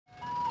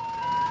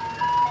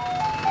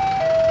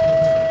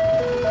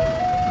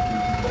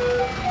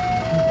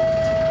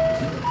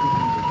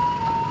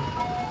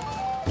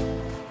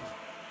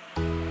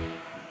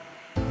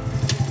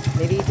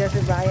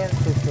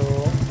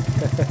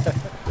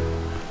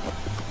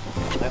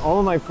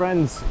all my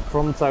friends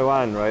from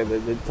Taiwan, right,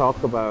 they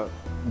talk about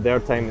their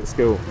time at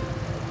school.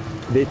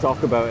 They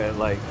talk about it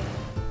like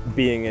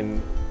being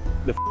in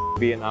the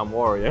Vietnam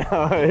War, you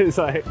know? It's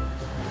like...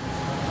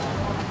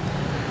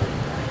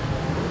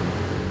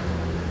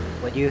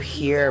 When you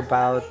hear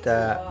about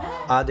the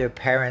other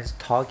parents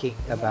talking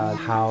about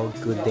how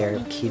good their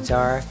kids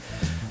are,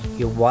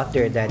 you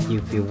wonder that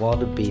if you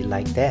want to be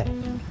like them.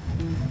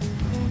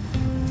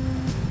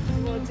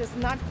 Just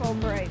not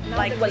cooperate.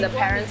 Like when the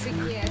parents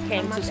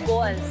came to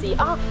school and see,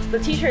 oh, the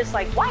teacher is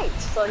like white,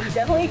 so he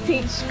definitely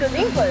teaches good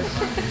English.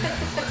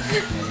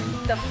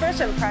 The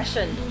first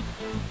impression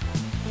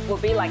will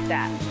be like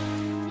that.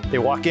 They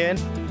walk in,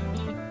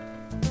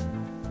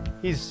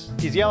 he's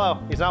yellow,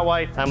 he's not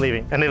white, I'm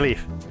leaving, and they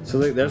leave. So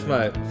look, there's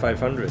my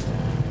 500.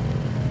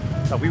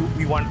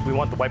 We want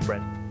the white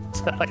bread.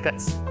 Like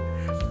that's.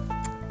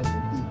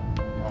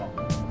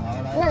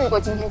 那如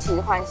果今天其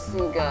实换是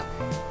一个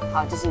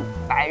就是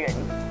白人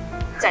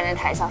站在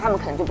台上，他们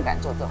可能就不敢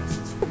做这种事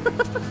情。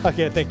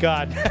Okay, thank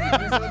God.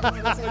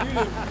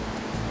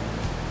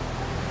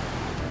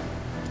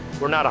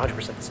 We're not 100%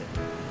 the same.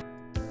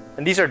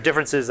 And these are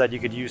differences that you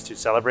could use to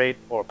celebrate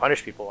or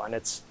punish people, and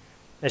it's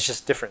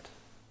just different.